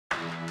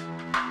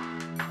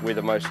we're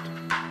the most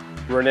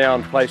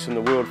renowned place in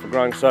the world for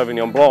growing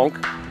Sauvignon Blanc,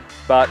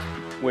 but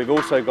we've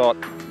also got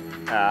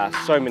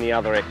so many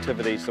other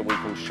activities that we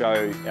can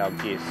show our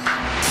guests.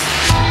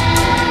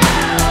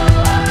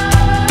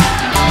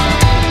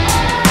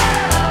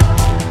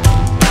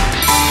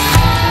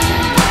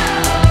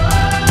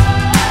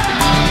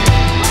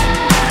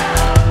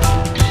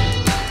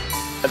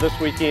 This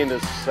weekend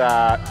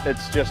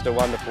it's just a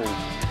wonderful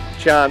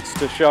chance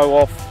to show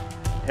off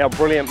how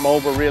brilliant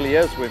Marlborough really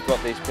is. We've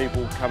got these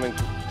people coming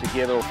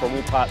together from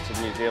all parts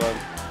of New Zealand,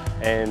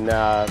 and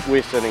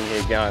we're sitting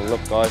here going,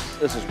 look guys,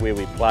 this is where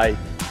we play,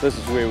 this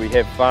is where we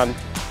have fun.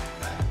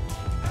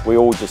 We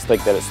all just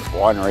think that it's the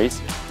wineries,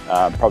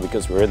 probably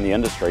because we're in the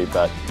industry,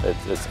 but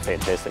it's a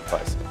fantastic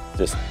place.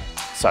 Just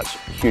such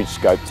huge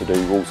scope to do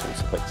all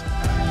sorts of things.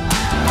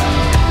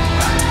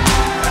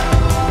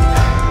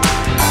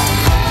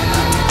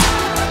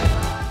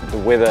 The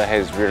weather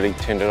has really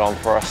turned it on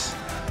for us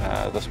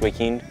this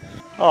weekend.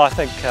 Oh, I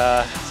think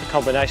it's a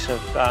combination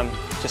of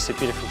just the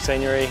beautiful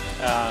scenery,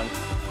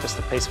 just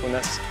the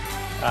peacefulness,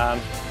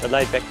 the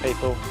laid-back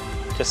people,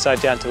 just so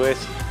down to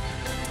earth.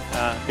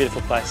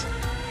 Beautiful place.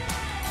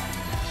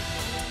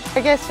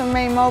 I guess for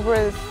me,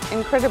 Marlborough is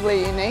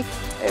incredibly unique.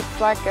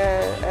 It's like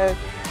a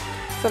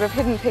sort of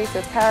hidden piece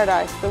of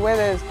paradise. The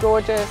weather is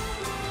gorgeous,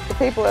 the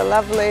people are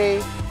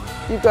lovely,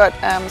 you've got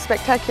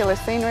spectacular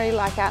scenery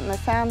like out in the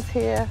Sounds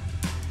here,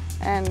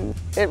 and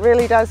it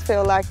really does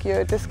feel like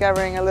you're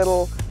discovering a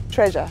little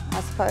treasure,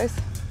 I suppose.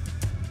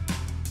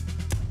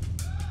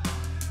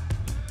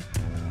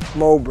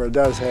 Marlborough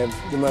does have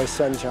the most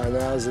sunshine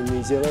hours in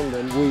New Zealand,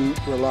 and we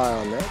rely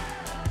on that.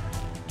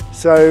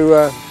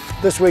 So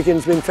this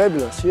weekend's been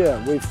fabulous.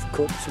 Yeah, we've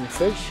caught some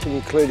fish,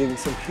 including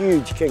some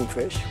huge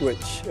kingfish,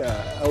 which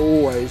are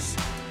always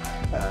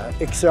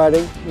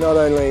exciting, not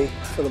only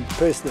for the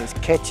person who's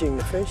catching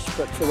the fish,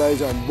 but for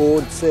those on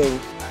board seeing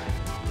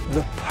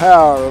the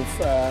power of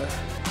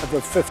a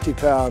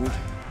 50-pound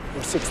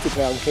or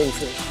 60-pound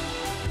kingfish.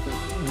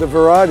 The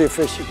variety of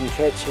fish you can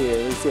catch here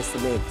is just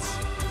immense.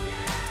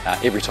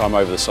 Every time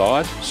over the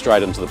side,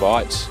 straight into the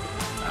bites,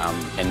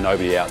 and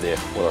nobody out there.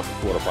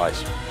 What a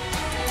place.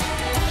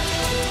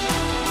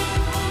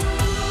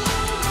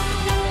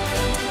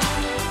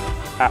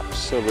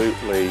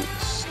 Absolutely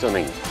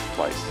stunning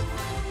place.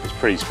 It's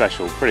pretty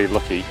special, pretty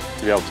lucky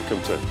to be able to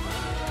come to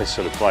this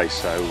sort of place.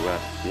 So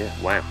yeah,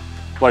 wow,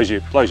 blows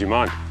your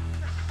mind.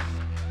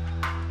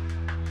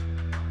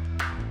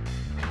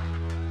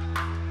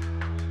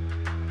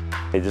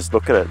 You just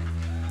look at it,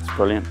 it's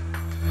brilliant.